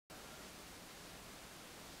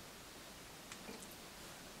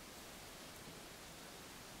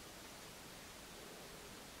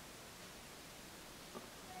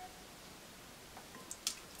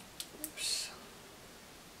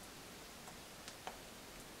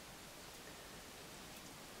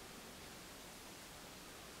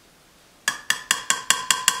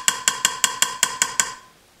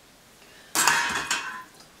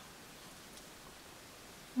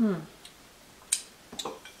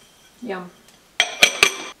Yum.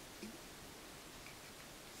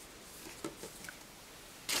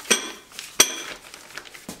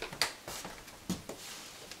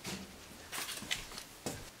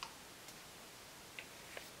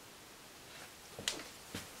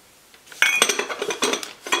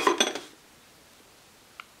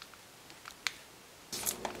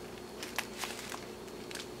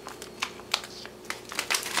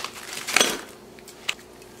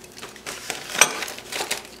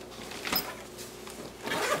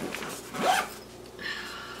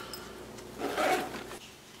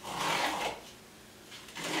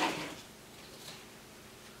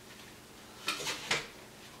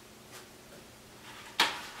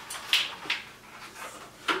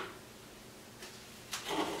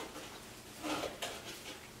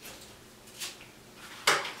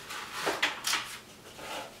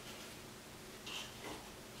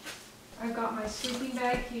 I've got my sleeping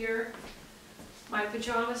bag here, my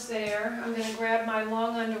pajamas there. I'm going to grab my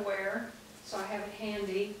long underwear so I have it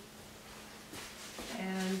handy.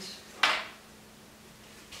 And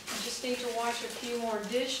I just need to wash a few more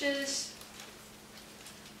dishes,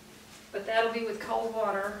 but that'll be with cold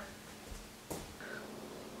water.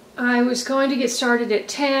 I was going to get started at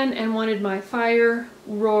 10 and wanted my fire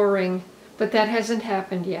roaring, but that hasn't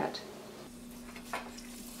happened yet.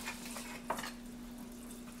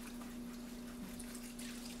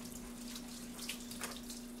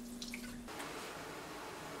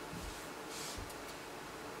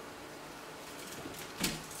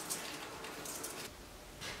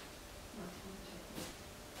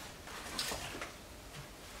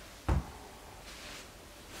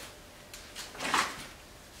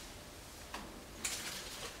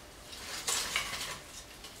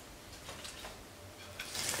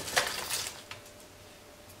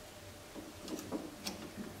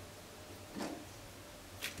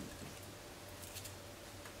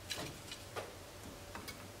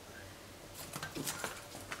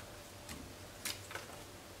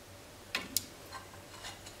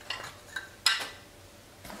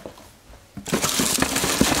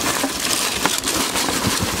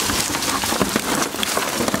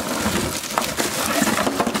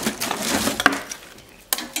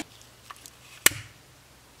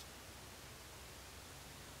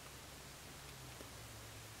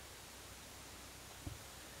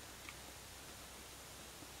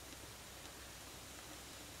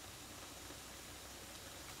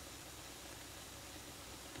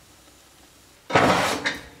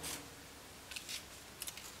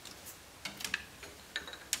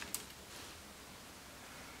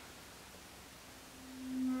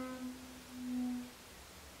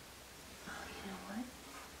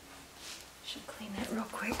 Should clean that real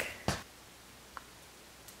quick.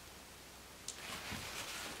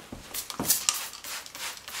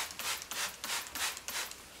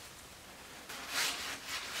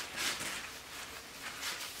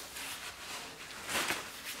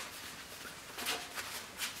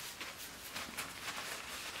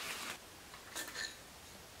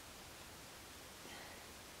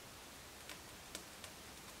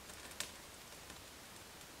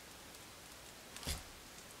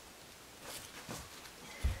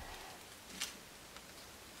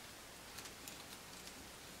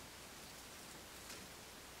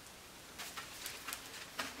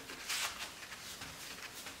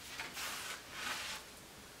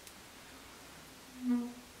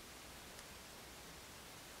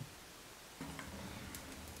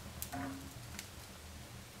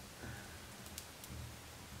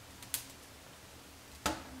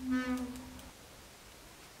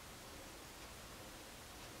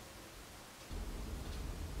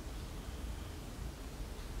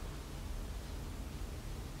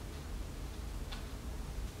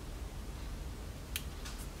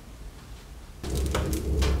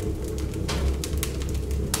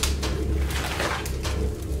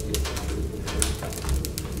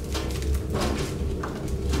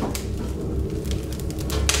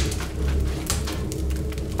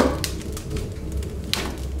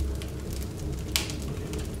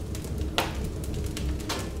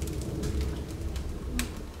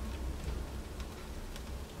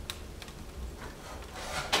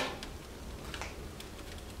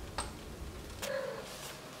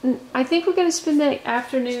 I think we're going to spend the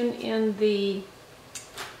afternoon in the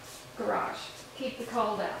garage. Keep the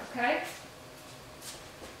cold out, okay?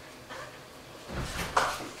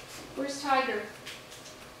 Where's Tiger?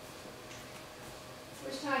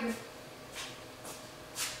 Where's Tiger?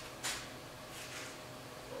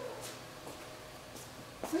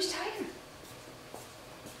 Where's Tiger?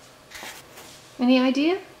 Any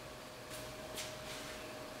idea?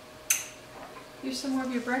 Here's some more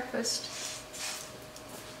of your breakfast.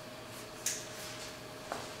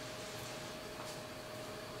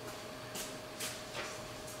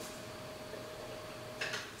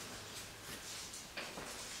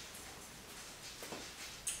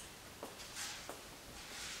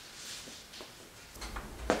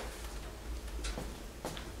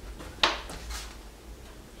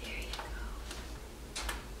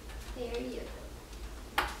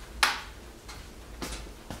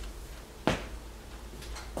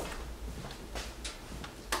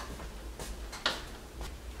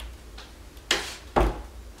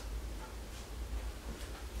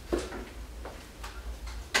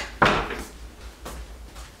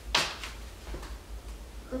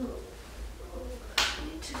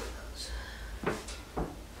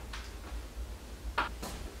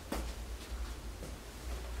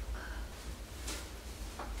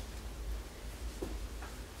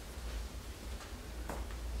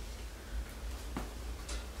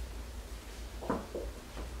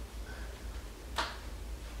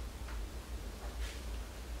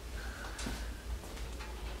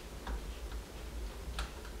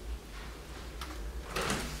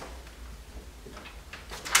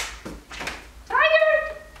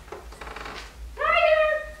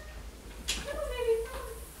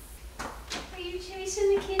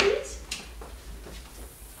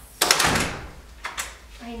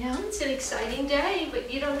 exciting day, but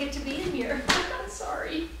you don't get to be in here. I'm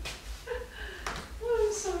sorry.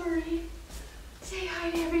 I'm sorry. Say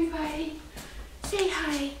hi to everybody. Say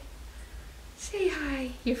hi. Say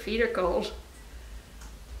hi. Your feet are cold.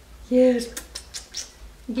 Yes.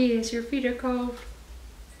 Yes, your feet are cold.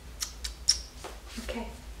 Okay.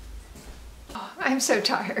 Oh, I'm so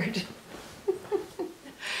tired.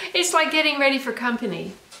 It's like getting ready for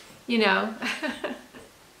company, you know.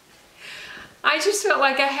 I just felt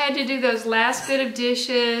like I had to do those last bit of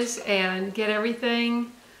dishes and get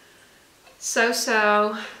everything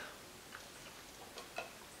so.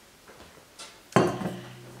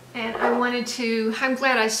 And I wanted to, I'm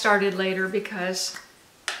glad I started later because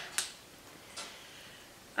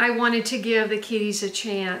I wanted to give the kitties a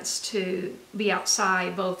chance to be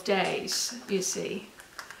outside both days, you see.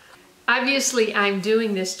 Obviously, I'm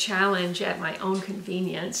doing this challenge at my own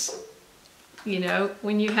convenience. You know,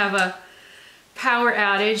 when you have a power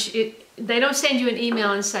outage, they don't send you an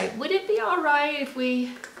email and say, would it be all right if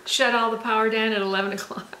we shut all the power down at 11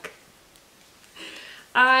 o'clock?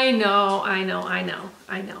 I know.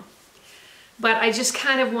 But I just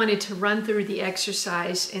kind of wanted to run through the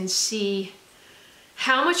exercise and see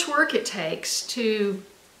how much work it takes to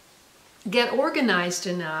get organized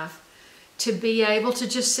enough to be able to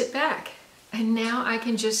just sit back. And now I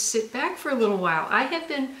can just sit back for a little while. I have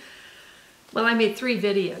been, well, I made 3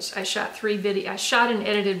 videos. I shot 3 videos. I shot and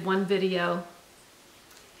edited 1 video,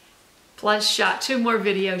 plus shot 2 more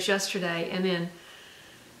videos yesterday. And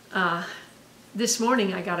then this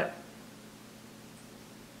morning I got a,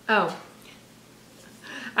 oh,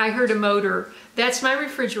 I heard a motor. That's my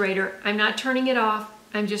refrigerator. I'm not turning it off.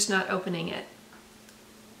 I'm just not opening it.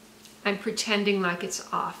 I'm pretending like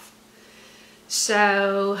it's off.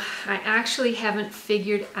 So I actually haven't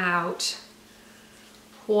figured out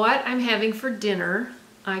what I'm having for dinner.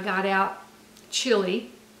 I got out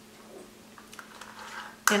chili,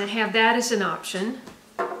 and I have that as an option.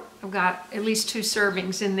 I've got at least 2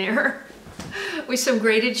 servings in there with some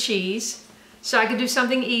grated cheese. So I could do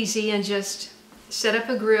something easy and just set up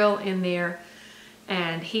a grill in there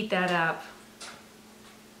and heat that up.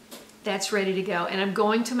 That's ready to go. And I'm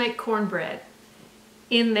going to make cornbread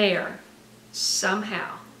in there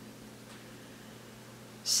somehow.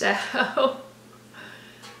 So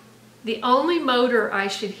the only motor I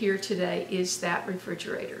should hear today is that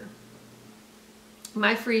refrigerator.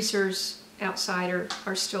 My freezers outside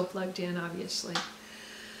are still plugged in, obviously.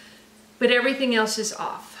 But everything else is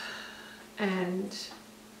off. And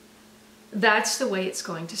that's the way it's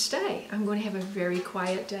going to stay. I'm going to have a very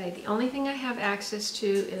quiet day. The only thing I have access to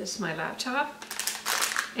is my laptop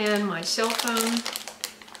and my cell phone.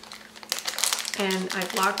 And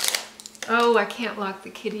I've locked, oh, I can't lock the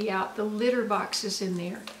kitty out. The litter box is in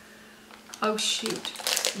there. Oh shoot,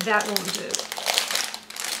 that won't do.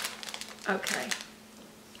 Okay.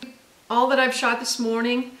 All that I've shot this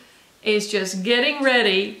morning is just getting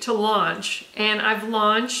ready to launch. And I've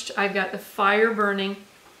launched, I've got the fire burning,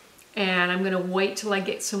 and I'm gonna wait till I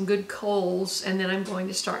get some good coals, and then I'm going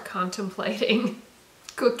to start contemplating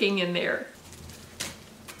cooking in there.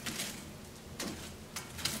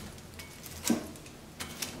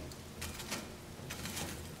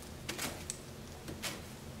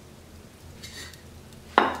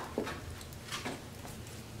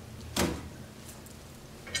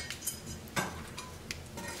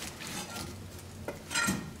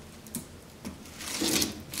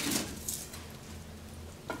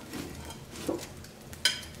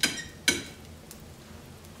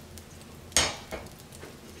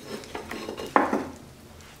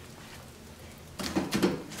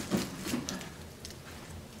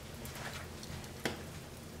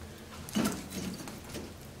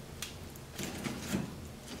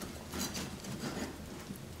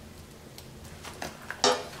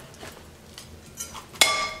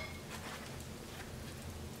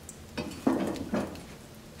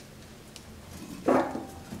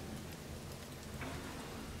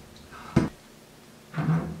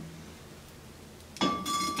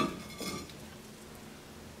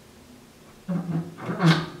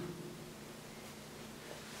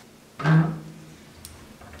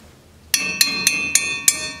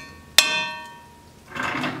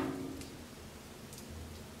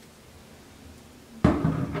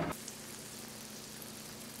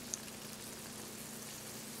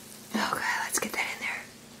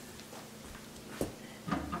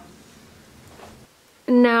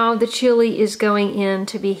 Now the chili is going in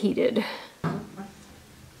to be heated.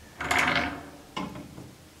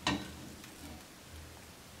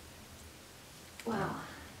 Wow.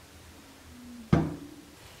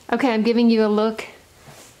 Okay, I'm giving you a look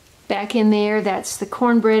back in there. That's the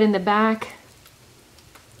cornbread in the back.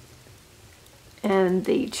 and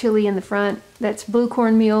the chili in the front. That's blue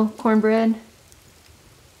cornmeal cornbread.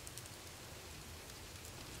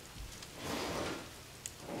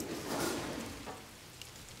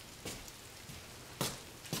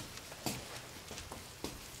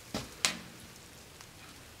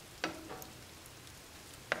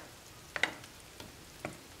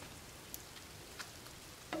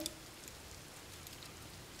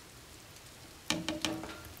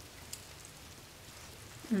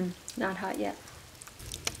 Not hot yet.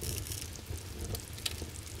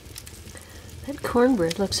 That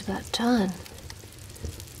cornbread looks about done.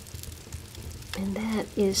 And that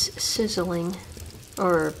is sizzling,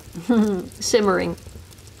 or simmering.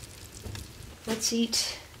 Let's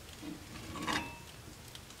eat.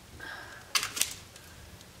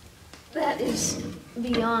 That is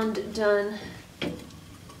beyond done.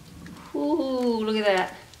 Ooh, look at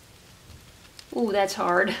that. Ooh, that's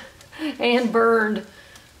hard. And burned.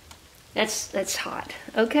 That's hot.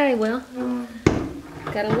 Okay, well,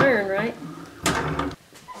 gotta learn, right?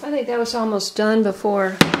 I think that was almost done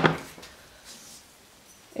before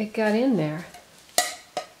it got in there.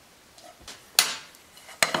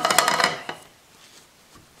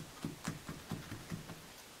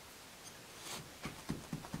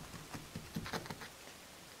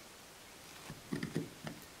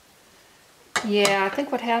 Yeah, I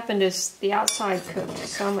think what happened is the outside cooked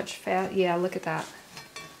so much fat. Yeah, look at that.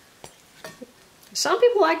 Some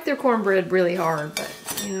people like their cornbread really hard,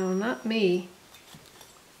 but, you know, not me.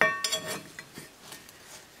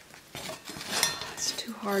 It's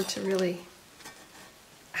too hard to really...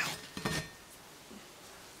 Ow.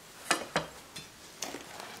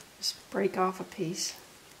 Just break off a piece.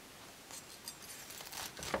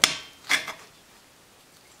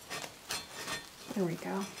 There we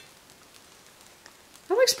go.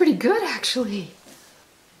 That looks pretty good, actually.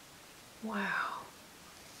 Wow.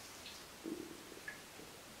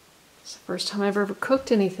 It's the first time I've ever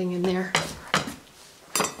cooked anything in there.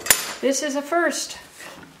 This is a first.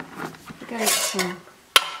 Gotta get some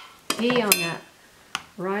ghee on that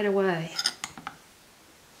right away.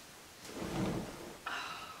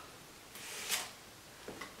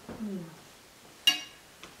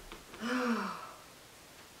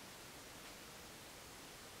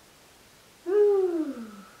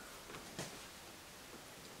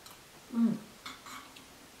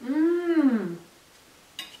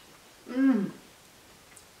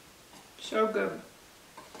 So good.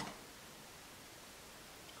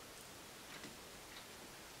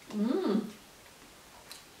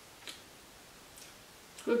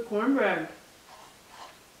 Good cornbread.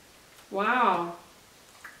 Wow.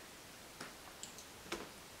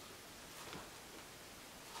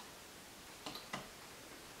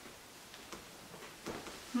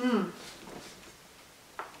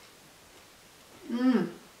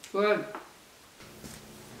 Good.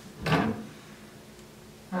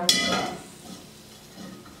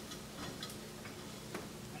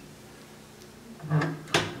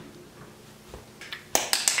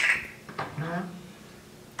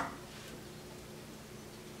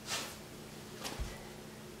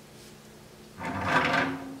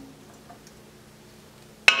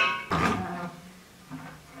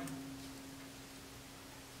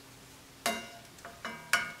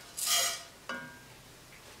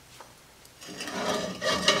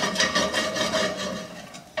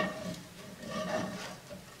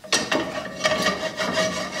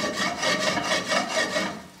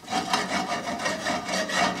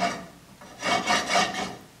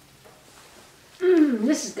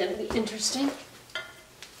 This is going to be interesting.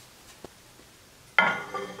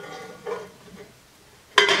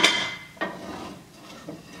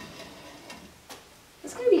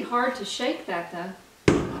 It's going to be hard to shake that, though.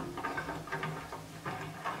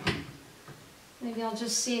 Maybe I'll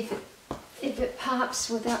just see if it pops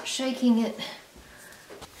without shaking it.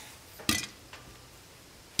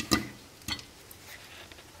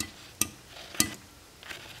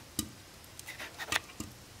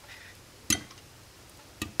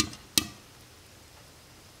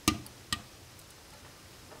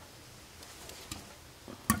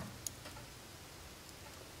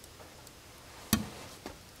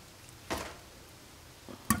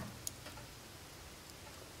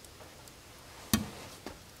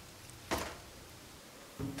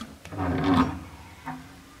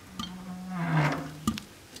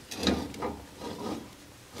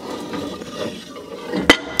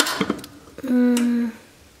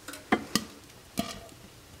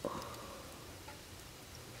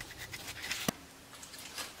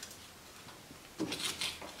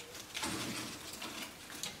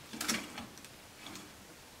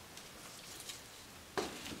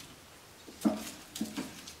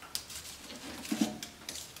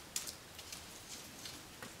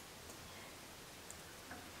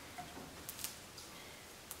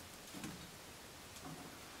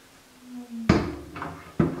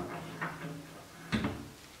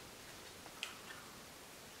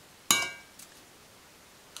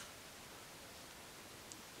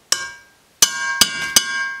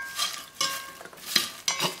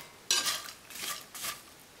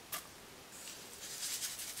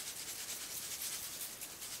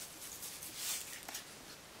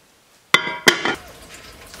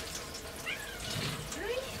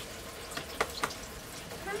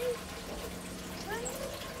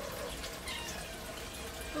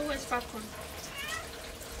 popcorn.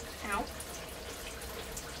 Ow.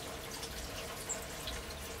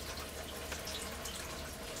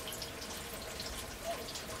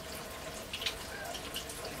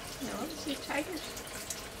 No, see tigers.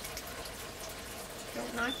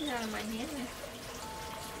 Don't knock it out of my hand there.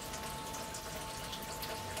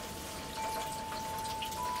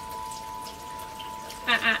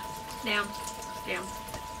 Down. Down.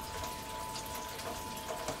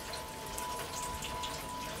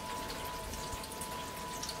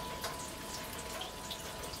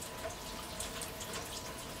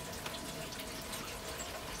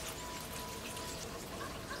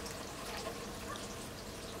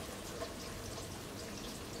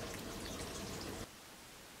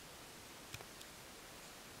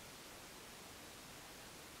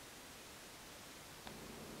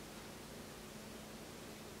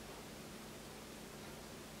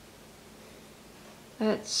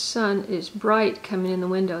 That sun is bright coming in the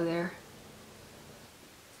window there.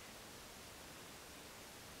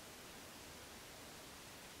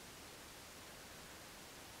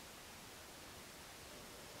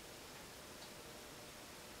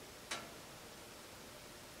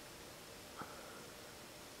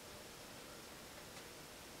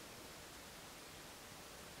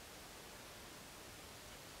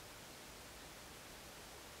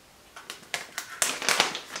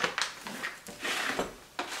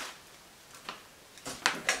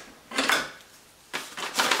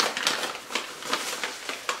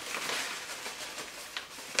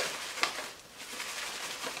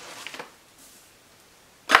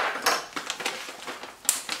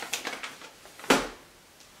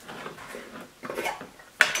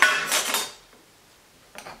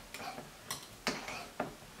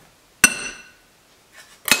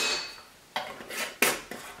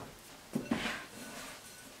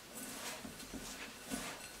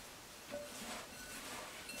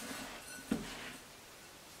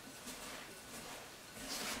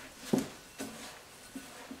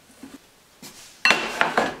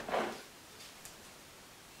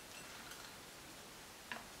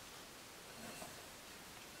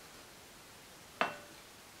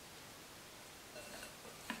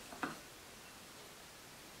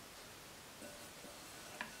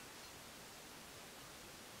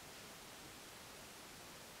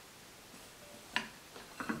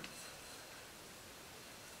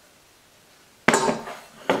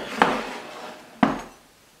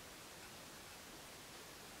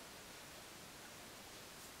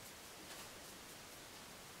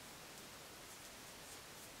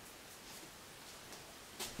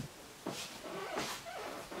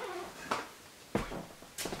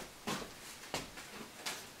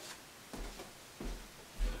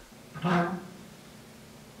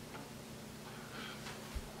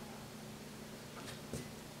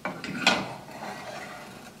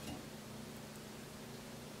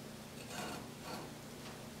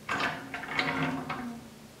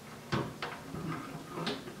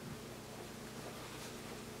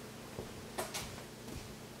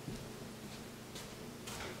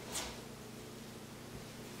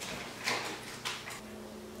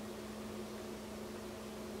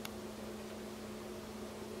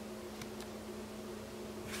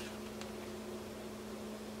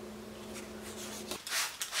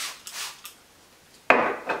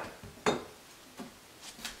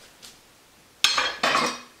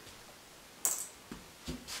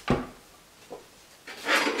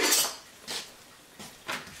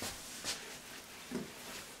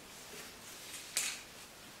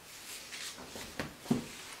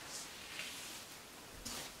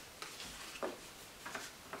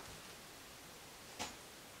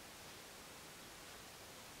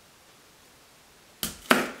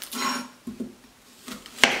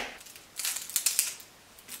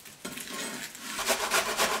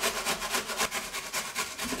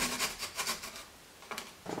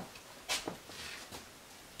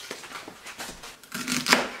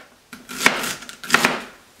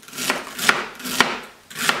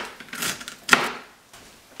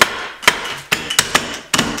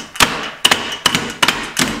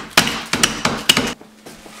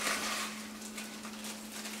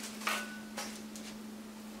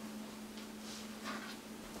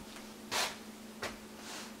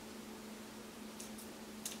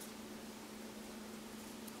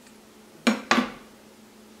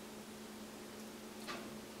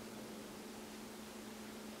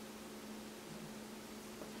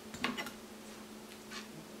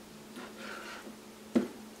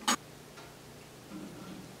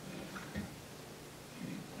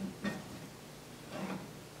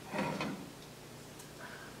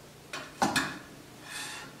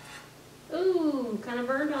 Ooh, kind of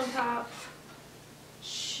burned on top.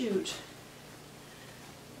 Shoot. shoot.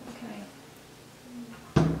 Okay.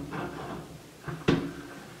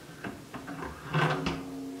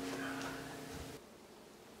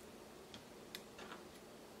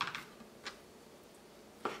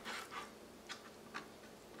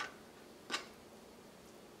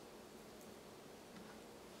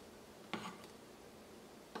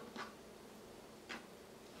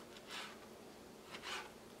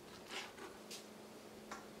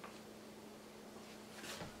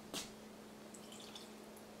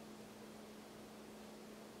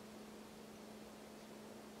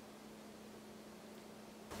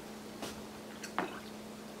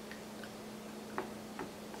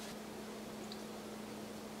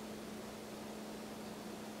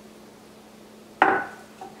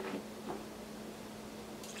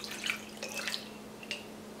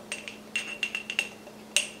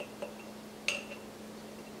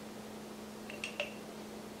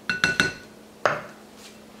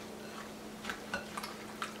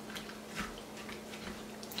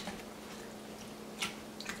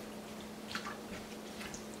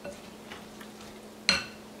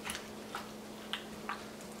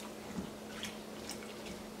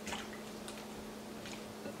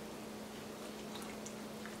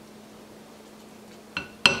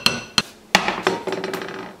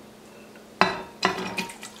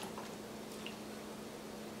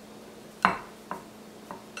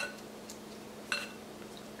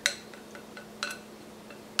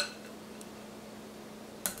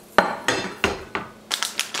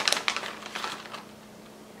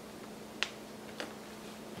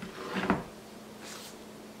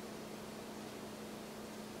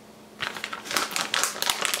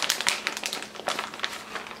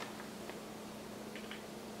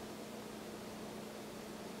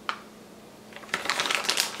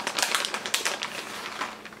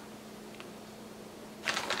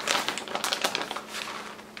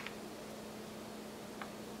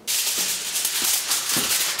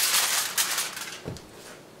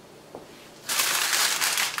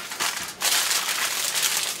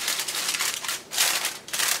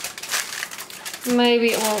 Maybe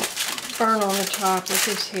it won't burn on the top with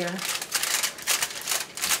this here.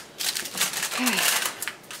 Okay.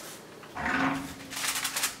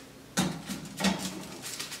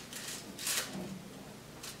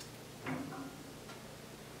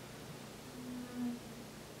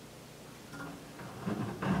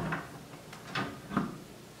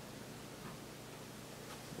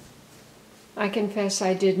 I confess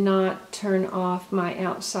I did not turn off my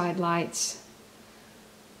outside lights.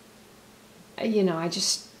 You know, I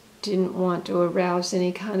just didn't want to arouse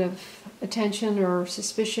any kind of attention or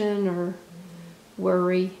suspicion or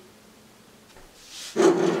worry.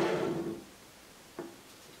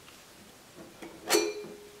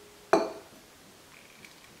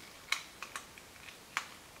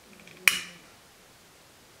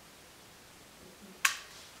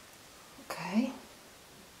 Okay.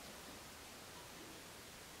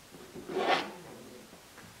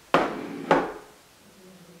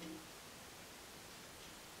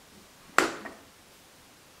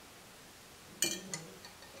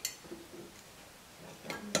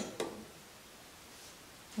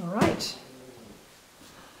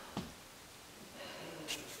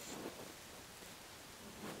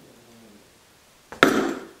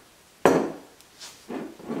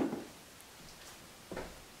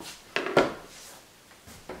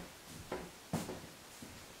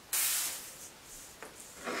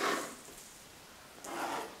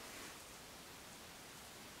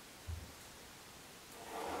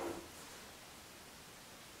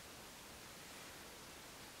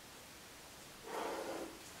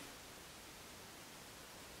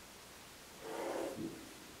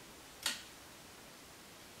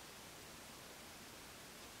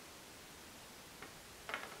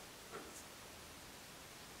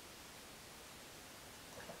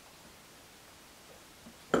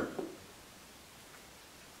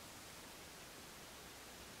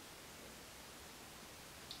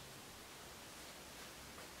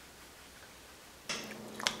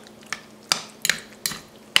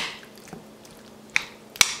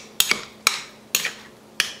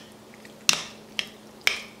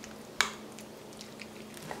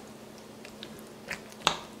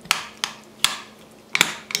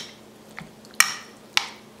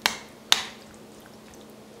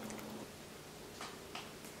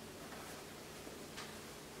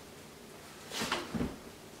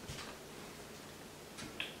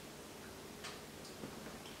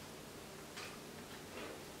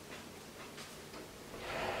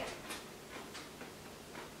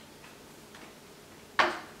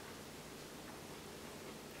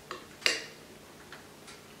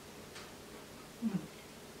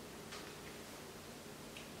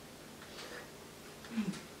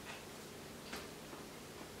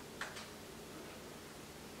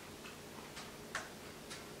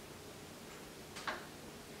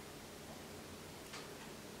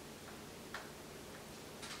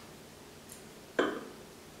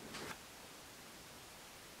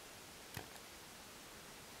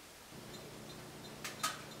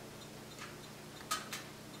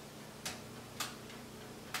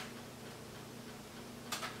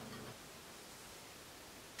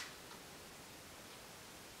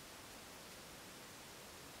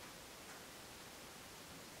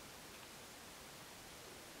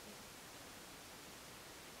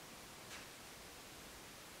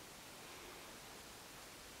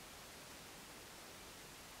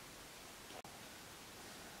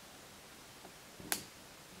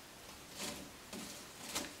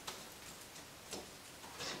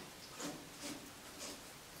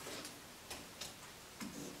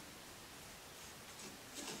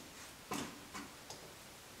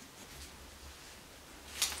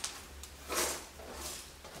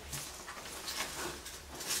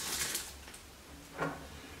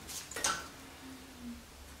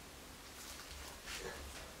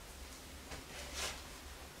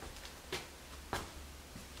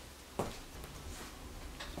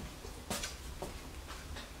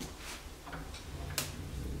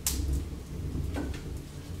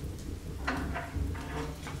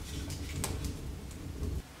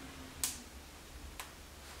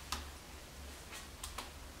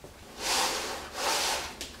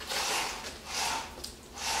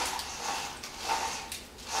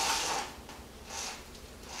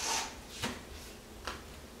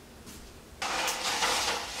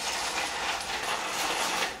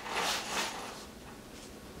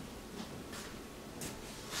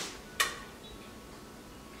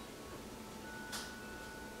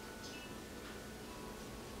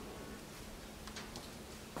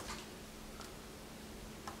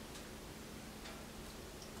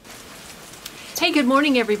 Hey, good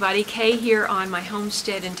morning everybody. Kay here on my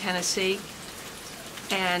homestead in Tennessee.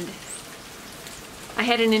 And I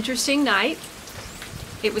had an interesting night.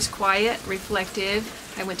 It was quiet,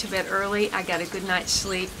 reflective. I went to bed early. I got a good night's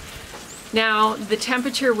sleep. Now, the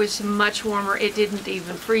temperature was much warmer. It didn't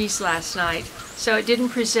even freeze last night. So it didn't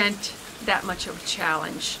present that much of a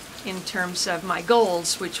challenge in terms of my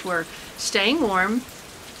goals, which were staying warm,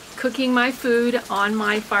 cooking my food on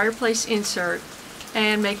my fireplace insert,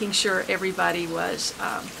 and making sure everybody was,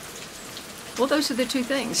 well, those are the two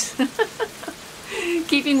things.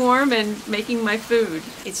 Keeping warm and making my food.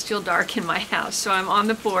 It's still dark in my house, so I'm on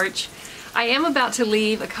the porch. I am about to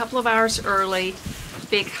leave a couple of hours early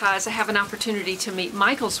because I have an opportunity to meet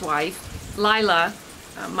Michael's wife, Lila.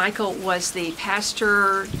 Michael was the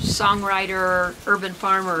pastor, songwriter, urban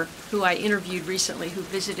farmer who I interviewed recently, who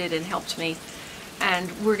visited and helped me.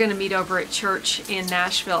 And we're going to meet over at church in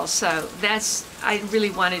Nashville. So I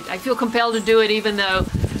feel compelled to do it even though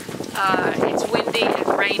it's windy and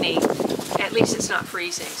rainy. At least it's not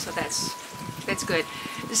freezing, so that's good.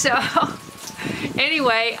 So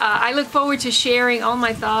anyway, I look forward to sharing all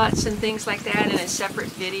my thoughts and things like that in a separate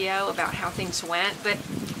video about how things went. But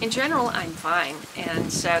in general, I'm fine.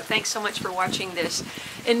 And so thanks so much for watching this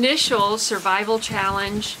initial survival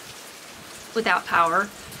challenge without power.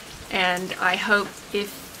 And I hope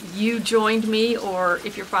if you joined me or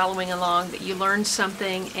if you're following along that you learned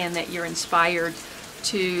something and that you're inspired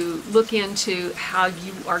to look into how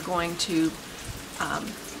you are going to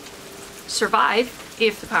survive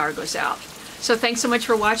if the power goes out. So thanks so much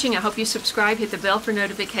for watching. I hope you subscribe, hit the bell for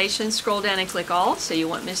notifications, scroll down and click all so you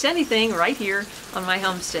won't miss anything right here on my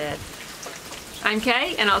homestead. I'm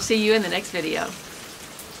Kay, and I'll see you in the next video.